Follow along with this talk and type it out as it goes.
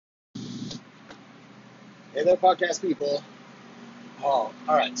Hey there, podcast people. Oh,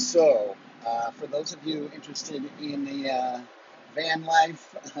 all right. So, for those of you interested in the van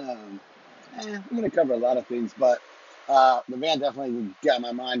life, I'm going to cover a lot of things, but the van definitely got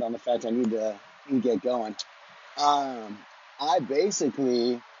my mind on the fact I need to get going. Um, I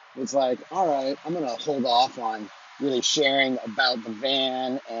basically was like, all right, I'm going to hold off on really sharing about the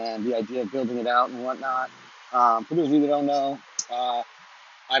van and the idea of building it out and whatnot. For those of you that don't know, uh,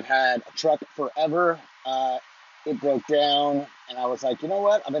 I've had a truck forever. It broke down, and I was like, you know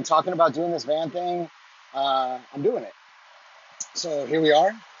what? I've been talking about doing this van thing. I'm doing it. So here we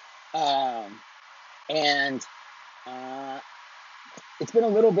are. Um, and uh, it's been a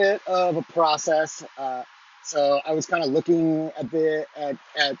little bit of a process. So I was kind of looking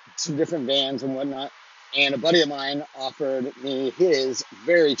at some different vans and whatnot, and a buddy of mine offered me his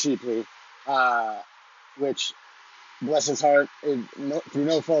very cheaply, uh, which bless his heart, through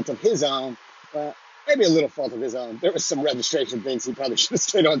no fault of his own, maybe a little fault of his own. There was some registration things he probably should have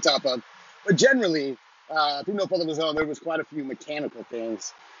stayed on top of. But generally, through no fault of his own, there was quite a few mechanical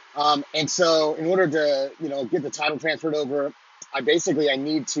things. And so in order to, get the title transferred over, I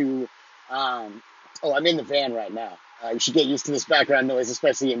need to, I'm in the van right now. You should get used to this background noise,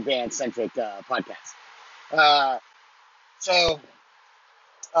 especially in van-centric podcasts. Uh, so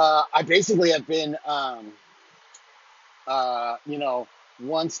I basically have been, uh, you know,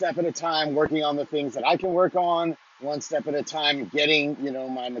 one step at a time, working on the things that I can work on, one step at a time, getting,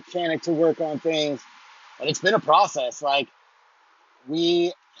 my mechanic to work on things. And it's been a process. Like,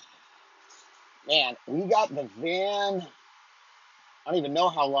 we, we got the van, I don't even know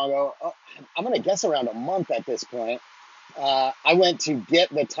how long ago. I'm going to guess around a month at this point. I went to get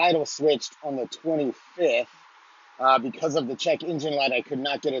the title switched on the 25th. Because of the check engine light, I could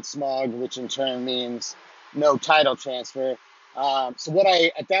not get it smogged, which in turn means no title transfer.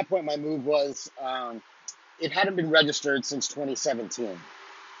 At that point, my move was, it hadn't been registered since 2017.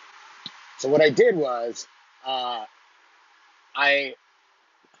 So what I did was, uh, I,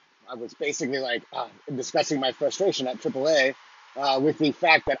 I was basically like discussing my frustration at AAA with the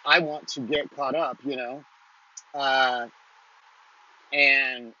fact that I want to get caught up, uh,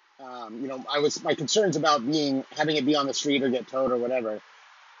 and my concerns about having it be on the street or get towed or whatever.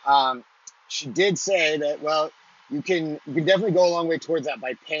 Um, she did say that, well, you can definitely go a long way towards that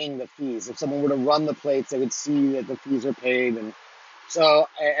by paying the fees. If someone were to run the plates, they would see that the fees are paid, and so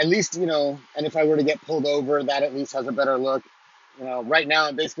at least And if I were to get pulled over, that at least has a better look. Right now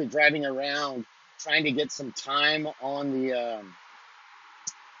I'm basically driving around trying to get some time on the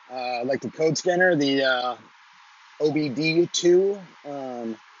like the code scanner, the OBD2.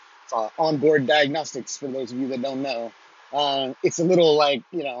 It's onboard diagnostics for those of you that don't know. It's a little like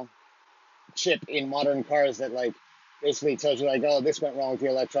chip in modern cars that like basically tells you like, oh, this went wrong with the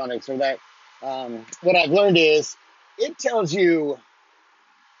electronics or that. What I've learned is it tells you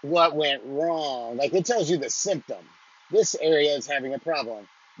what went wrong. Like it tells you the symptom. This area is having a problem,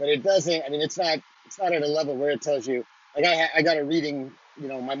 but it doesn't. I mean, it's not at a level where it tells you. Like I got a reading,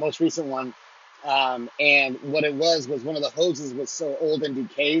 my most recent one, and what it was one of the hoses was so old and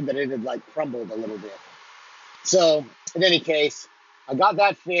decayed that it had like crumbled a little bit. So in any case, I got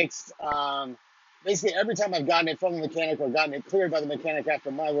that fixed. Basically, every time I've gotten it from the mechanic or gotten it cleared by the mechanic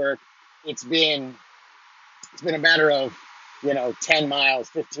after my work, it's been it's been a matter of 10 miles,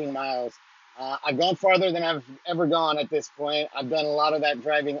 15 miles. I've gone farther than I've ever gone at this point. I've done a lot of that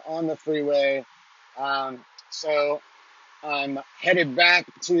driving on the freeway. So I'm headed back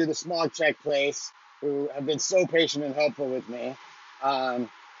to the smog check place, who have been so patient and helpful with me. Um,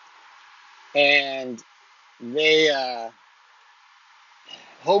 and they,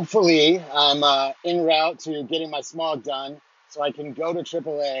 hopefully, I'm en route to getting my smog done so I can go to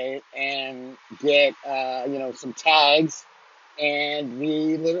AAA and get, some tags and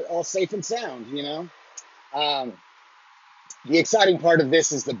we live all safe and sound. Um, the exciting part of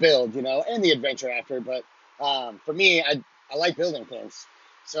this is the build, and the adventure after. But for me, I like building things.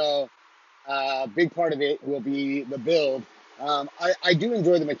 So a big part of it will be the build. I do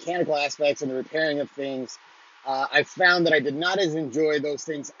enjoy the mechanical aspects and the repairing of things. I found that I did not as enjoy those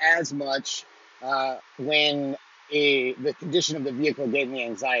things as much when the condition of the vehicle gave me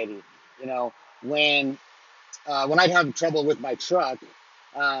anxiety. You know, when when I'd have trouble with my truck,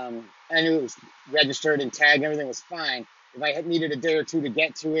 I knew it was registered and tagged, and everything was fine. If I had needed a day or two to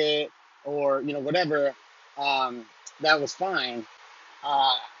get to it, or whatever, um, that was fine.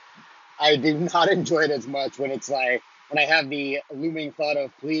 Uh, I do not enjoy it as much when it's like when I have the looming thought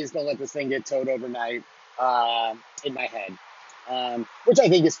of please don't let this thing get towed overnight in my head, which I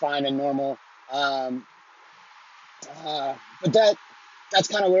think is fine and normal. Um, but that's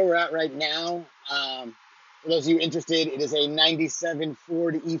kind of where we're at right now. For those of you interested, it is a 97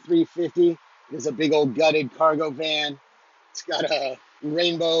 Ford E350. It is a big old gutted cargo van. It's got a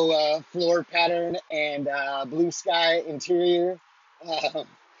rainbow floor pattern and blue sky interior. Um,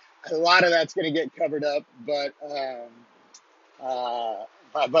 a lot of that's going to get covered up, but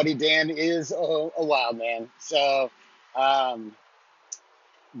my buddy Dan is a wild man. So um,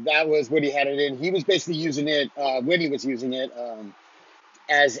 that was what he had it in. He was basically using it when he was using it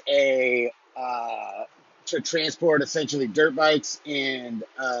as a to transport essentially dirt bikes and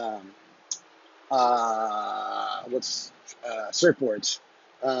what's surfboards.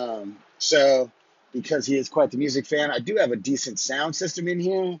 So because he is quite the music fan, I do have a decent sound system in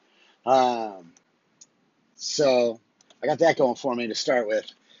here. Um, so I got that going for me to start with.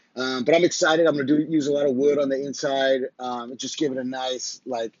 But I'm excited. I'm going to use a lot of wood on the inside. Just give it a nice,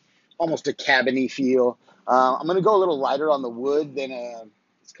 like, almost a cabiny feel. I'm going to go a little lighter on the wood than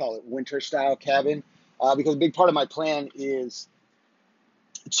let's call it winter style cabin, because a big part of my plan is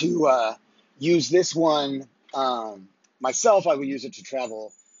to use this one myself. I would use it to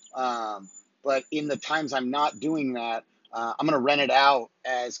travel, um, but in the times I'm not doing that, I'm going to rent it out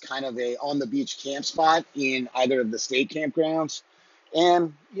as kind of a on the beach camp spot in either of the state campgrounds,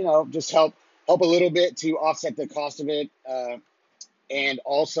 and just help a little bit to offset the cost of it, and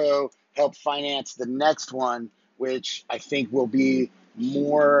also help finance the next one, which I think will be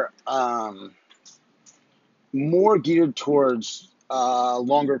more. More geared towards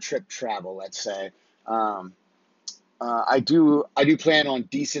longer trip travel, let's say. Um, I do plan on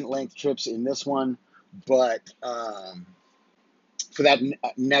decent length trips in this one, but for that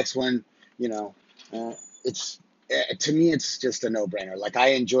next one, you know, it's to me it's just a no brainer. Like,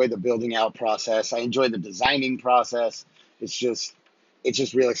 I enjoy the building out process. I enjoy the designing process. It's just it's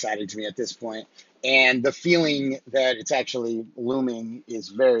just real exciting to me at this point, and the feeling that it's actually looming is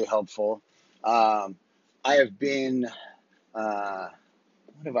very helpful. Um, I have been what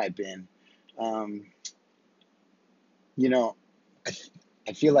have I been? Um, you know, I,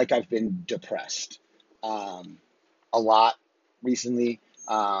 I feel like I've been depressed um, a lot recently.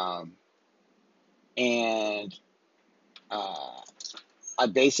 Um, and uh, I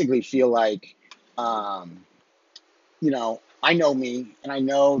basically feel like, um, I know me, and I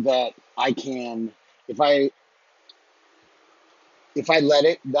know that I can, if I let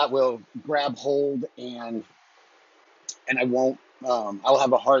it, that will grab hold, and I won't, I'll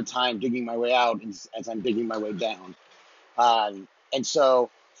have a hard time digging my way out as I'm digging my way down. And so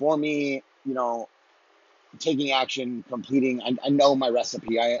for me, taking action, completing, I know my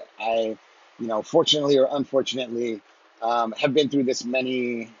recipe. Fortunately or unfortunately, have been through this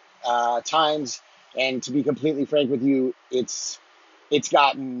many times. And to be completely frank with you, it's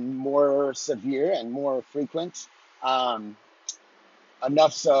gotten more severe and more frequent. Um,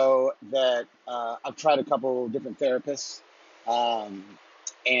 Enough so that I've tried a couple different therapists, um,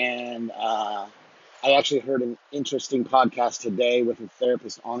 and I actually heard an interesting podcast today with a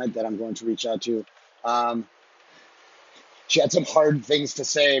therapist on it that I'm going to reach out to. Um, she had some hard things to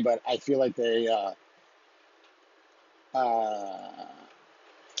say, but I feel like uh,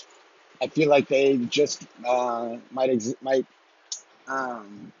 I feel like they just might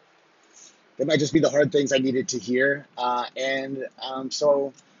um, they might just be the hard things I needed to hear, and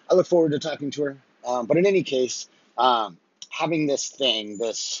so I look forward to talking to her. But in any case, um, having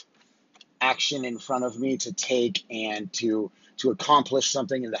this action in front of me to take and to accomplish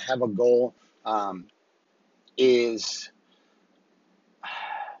something and to have a goal, um, is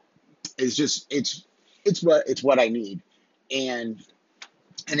just it's what I need, and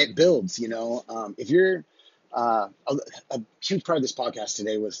it builds. If you're a huge part of this podcast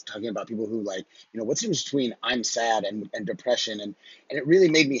today was talking about people who, like, what's the difference between I'm sad and depression, and it really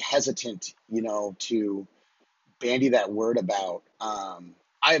made me hesitant, to bandy that word about.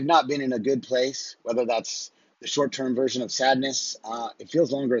 I have not been in a good place, whether that's the short-term version of sadness. It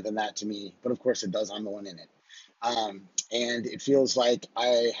feels longer than that to me, but of course it does. I'm the one in it. And it feels like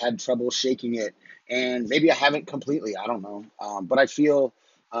I had trouble shaking it, and maybe I haven't completely. I don't know, but I feel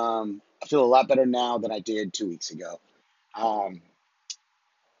a lot better now than I did 2 weeks ago. Um,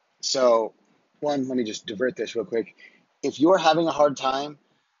 so, one, let me just divert this real quick. If you're having a hard time,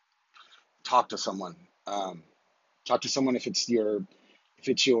 talk to someone. Um, Talk to someone if it's your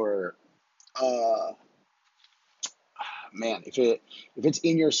uh, man. If it's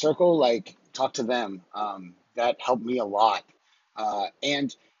in your circle, like, talk to them. That helped me a lot.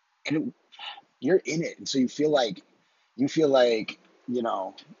 And you're in it, and so you feel like you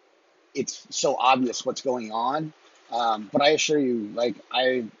know it's so obvious what's going on. But I assure you, like,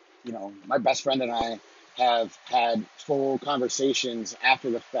 my best friend and I have had full conversations after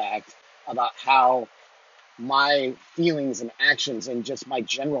the fact about how my feelings and actions and just my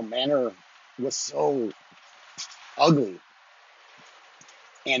general manner was so ugly,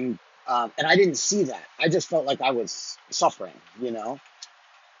 and I didn't see that. I just felt like I was suffering, you know.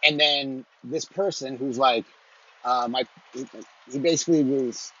 And then this person who's like, my he basically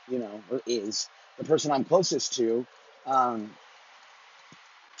was, you know, or is the person I'm closest to, um,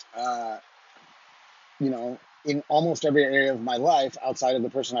 uh, you know, in almost every area of my life outside of the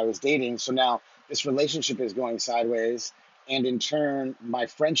person I was dating. So now this relationship is going sideways, and in turn, my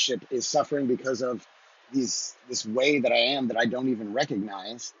friendship is suffering because of this way that I am that I don't even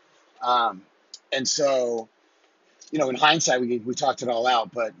recognize. Um, and so, you know, in hindsight, we talked it all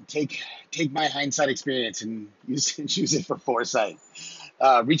out, but take my hindsight experience and use it for foresight.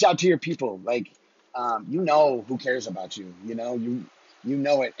 Reach out to your people. Like, you know who cares about you. You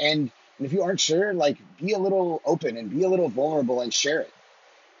know it. And if you aren't sure, like, be a little open and be a little vulnerable and share it.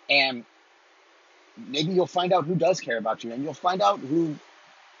 And maybe you'll find out who does care about you, and you'll find out who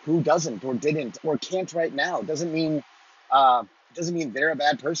doesn't or didn't or can't right now. It doesn't mean they're a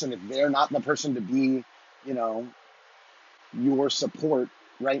bad person if they're not the person to be, you know, your support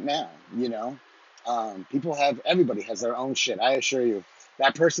right now. You know, everybody has their own shit. I assure you,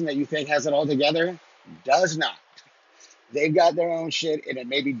 that person that you think has it all together does not. They've got their own shit, and it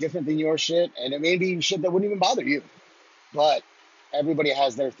may be different than your shit, and it may be shit that wouldn't even bother you. But everybody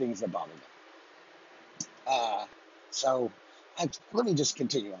has their things that bother them. Uh, so let me just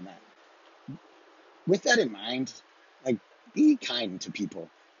continue on that. With that in mind, like, be kind to people.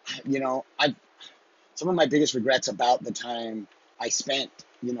 You know, I've some of my biggest regrets about the time I spent,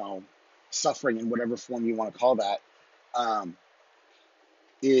 you know, suffering in whatever form you want to call that, um,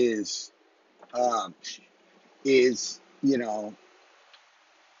 is um, you know,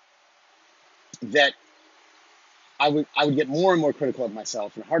 that I would get more and more critical of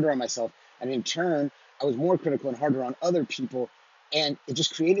myself and harder on myself, and in turn, I was more critical and harder on other people, and it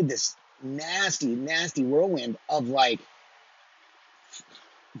just created this nasty, nasty whirlwind of like,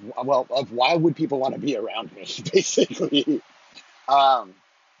 well, of why would people want to be around me, basically. Um,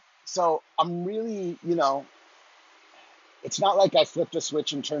 so I'm really, you know, it's not like I flipped a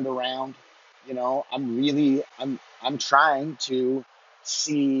switch and turned around. You know, I'm trying to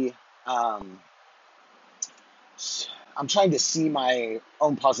see, um, I'm trying to see my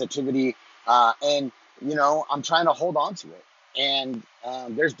own positivity, and you know, I'm trying to hold on to it. And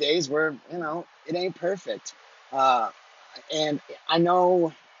there's days where, you know, it ain't perfect, uh, and I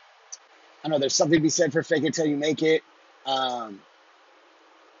know, there's something to be said for fake it till you make it. Um,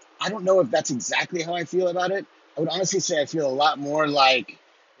 I don't know if that's exactly how I feel about it. I would honestly say I feel a lot more like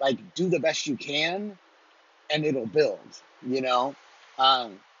do the best you can and it'll build, you know.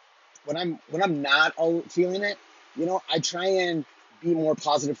 Um, when I'm not feeling it, you know, I try and be more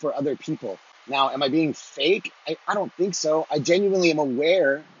positive for other people. Now, am I being fake? I don't think so. I genuinely am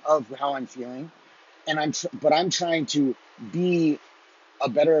aware of how I'm feeling, and but I'm trying to be a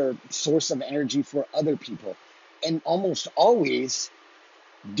better source of energy for other people, and almost always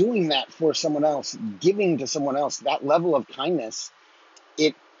doing that for someone else, giving to someone else that level of kindness,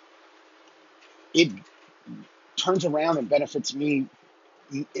 it it turns around and benefits me,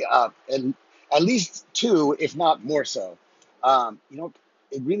 at least two, if not more so. You know,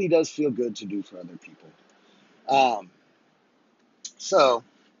 it really does feel good to do for other people. Um, so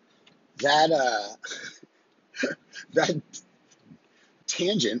that that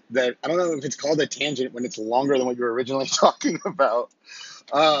tangent, that I don't know if it's called a tangent when it's longer than what you were originally talking about.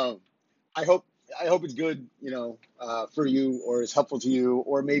 Um, I hope I hope it's good, you know, for you, or is helpful to you,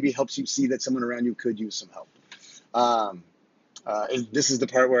 or maybe helps you see that someone around you could use some help. Um, this is the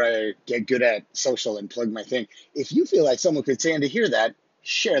part where I get good at social and plug my thing. If you feel like someone could stand to hear that,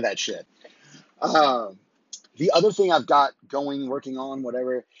 share that shit. Um, the other thing I've got going, working on,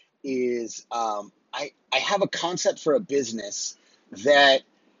 whatever, is I have a concept for a business that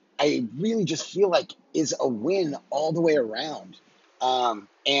I really just feel like is a win all the way around.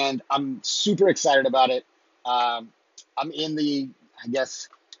 And I'm super excited about it. Um, I'm in the, I guess,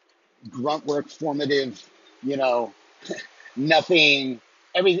 grunt work formative, you know, nothing,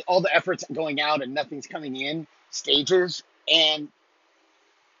 all the efforts going out and nothing's coming in stages.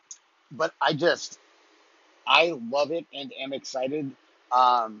 But I love it and am excited.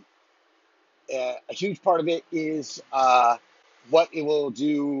 Um, a huge part of it is what it will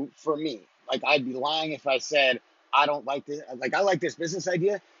do for me. Like, I'd be lying if I said I don't like this. Like, I like this business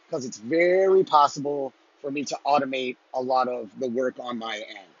idea because it's very possible for me to automate a lot of the work on my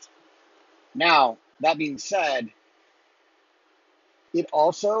end. Now, that being said, it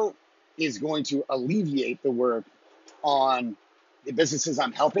also is going to alleviate the work on the businesses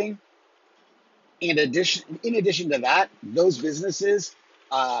I'm helping, In addition to that, those businesses,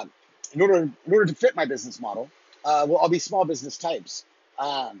 uh, in order to fit my business model, will all be small business types.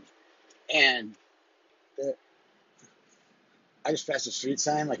 Um, and uh, I just passed a street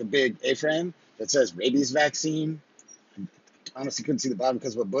sign, like a big A-frame that says rabies vaccine. Honestly, couldn't see the bottom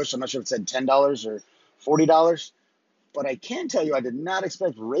because of a bush. I'm not sure if it said $10 or $40, but I can tell you I did not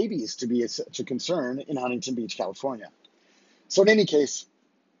expect rabies to be such a concern in Huntington Beach, California. So in any case,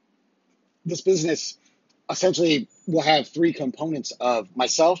 this business essentially will have three components of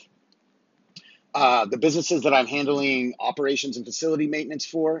myself, the businesses that I'm handling operations and facility maintenance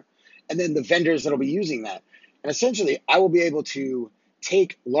for, and then the vendors that will be using that. And essentially, I will be able to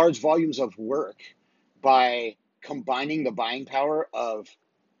take large volumes of work by combining the buying power of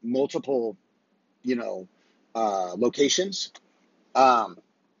multiple, locations. Um,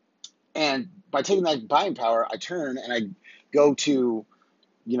 and by taking that buying power, I turn and I go to,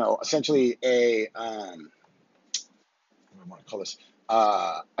 essentially what do I want to call this?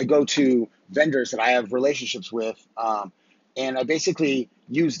 I go to vendors that I have relationships with, and I basically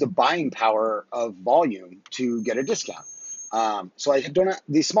use the buying power of volume to get a discount. So I don't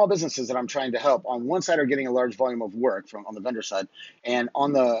these small businesses that I'm trying to help on one side are getting a large volume of work from on the vendor side, and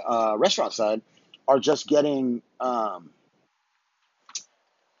on the restaurant side are just getting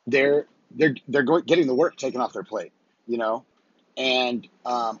getting the work taken off their plate, you know, and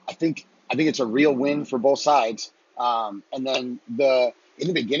I think it's a real win for both sides. And then in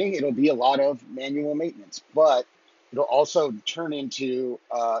the beginning, it'll be a lot of manual maintenance, but it'll also turn into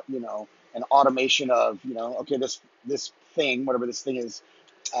an automation of okay, this thing, whatever this thing is,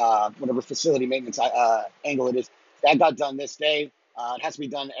 whatever facility maintenance angle it is, that got done this day. It has to be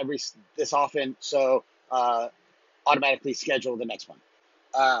done this often, so automatically schedule the next one.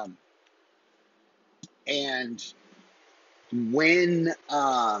 Um, and when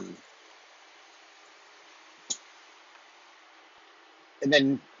and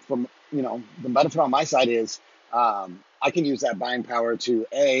then from the benefit on my side is I can use that buying power to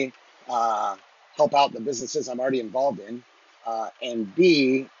uh, help out the businesses I'm already involved in, and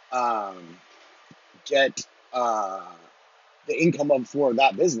b get the income of for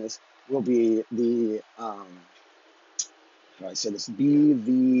that business will be how do I say this, be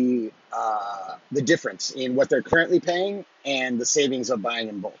the difference in what they're currently paying and the savings of buying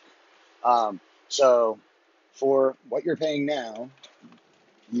in bulk. So for what you're paying now,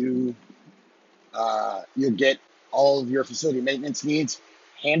 you you'll get all of your facility maintenance needs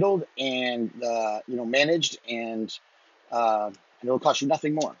handled and managed, and it'll cost you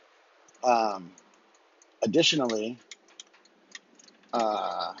nothing more. Um, Additionally,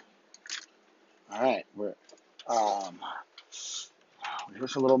 uh, all right, um,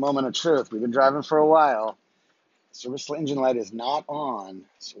 here's a little moment of truth. We've been driving for a while. Service engine light is not on,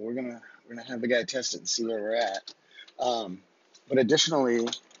 so we're gonna have the guy test it and see where we're at. Um, but additionally,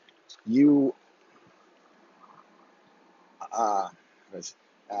 you uh,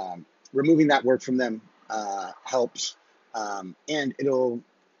 um, removing that work from them helps, and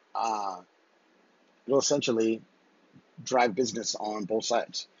uh, it'll essentially drive business on both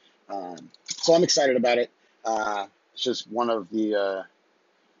sides. So I'm excited about it. It's just one of the,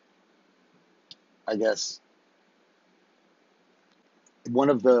 I guess, one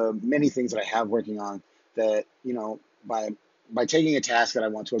of the many things that I have working on that by taking a task that I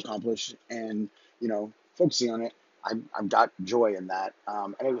want to accomplish and focusing on it, I've got joy in that,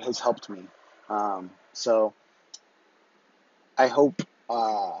 and it has helped me. So I hope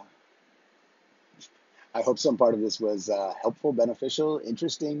uh, I hope some part of this was helpful, beneficial,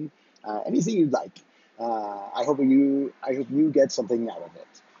 interesting, anything you'd like. I hope you get something out of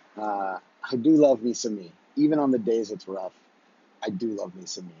it. I do love me some me, even on the days it's rough. I do love me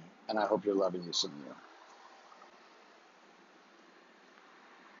some me, and I hope you're loving you some you.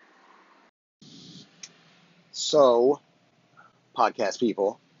 So, podcast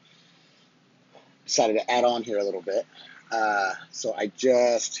people, decided to add on here a little bit. So I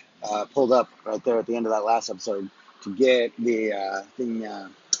just pulled up right there at the end of that last episode to get the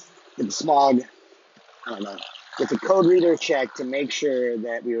get the smog. I don't know. Get the code reader checked to make sure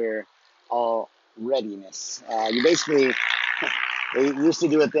that we were all readiness. You basically they used to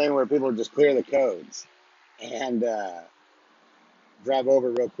do a thing where people would just clear the codes and drive over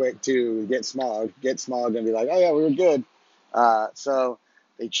real quick to get smog, and be like, oh yeah, we were good. So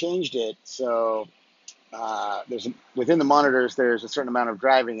they changed it so within the monitors there's a certain amount of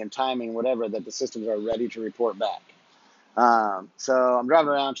driving and timing, whatever, that the systems are ready to report back. So I'm driving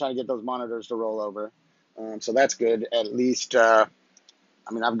around trying to get those monitors to roll over. So that's good. At least, I've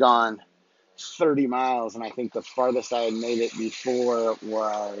gone 30 miles, and I think the farthest I had made it before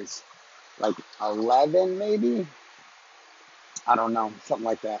was like 11 maybe. I don't know, something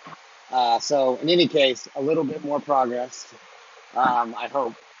like that. So in any case, a little bit more progress. I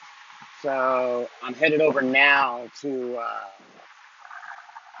hope. So I'm headed over now to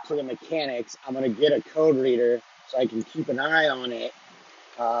the mechanics. I'm gonna get a code reader so I can keep an eye on it.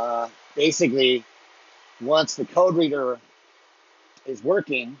 Basically, once the code reader is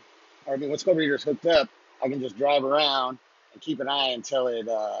working, or I mean, once code reader is hooked up, I can just drive around and keep an eye until it.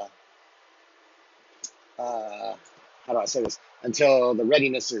 Uh, how do I say this? Until the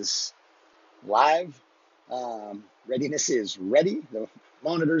readiness is live. Readiness is ready. The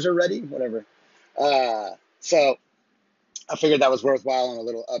monitors are ready. Whatever. So I figured that was worthwhile on a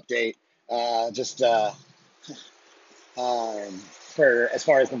little update. Just for as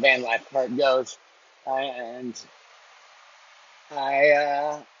far as the van life part goes, and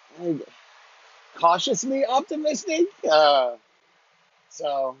I'm cautiously optimistic.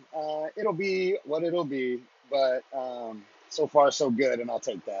 So it'll be what it'll be, but so far so good, and I'll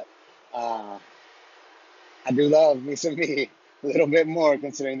take that. Uh, I do love me some me a little bit more,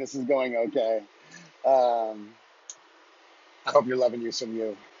 considering this is going okay. Um, I hope you're loving you some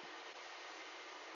you.